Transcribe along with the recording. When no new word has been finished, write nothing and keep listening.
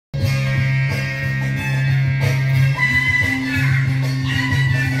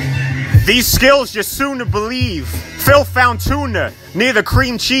These skills you're soon to believe. Phil found tuna near the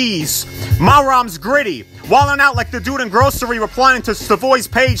cream cheese. My rhyme's gritty, wildin' out like the dude in grocery replying to Savoy's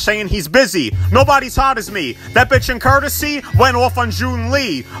page saying he's busy. Nobody's hot as me. That bitch in courtesy went off on June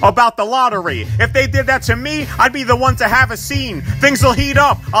Lee about the lottery. If they did that to me, I'd be the one to have a scene. Things'll heat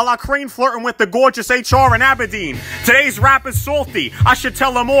up, a la Crane flirting with the gorgeous HR in Aberdeen. Today's rap is salty, I should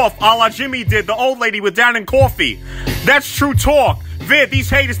tell him off, a la Jimmy did the old lady with Down and Coffee. That's true talk. Vid, these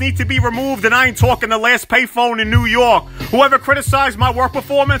haters need to be removed, and I ain't talking the last payphone in New York. Whoever criticized my work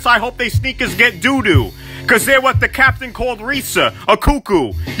performance, I hope they sneakers get doo-doo. Cause they're what the captain called Risa, a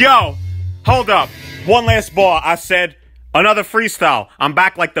cuckoo. Yo, hold up. One last bar, I said. Another freestyle. I'm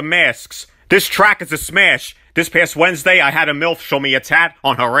back like the masks. This track is a smash. This past Wednesday, I had a MILF show me a tat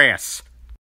on her ass.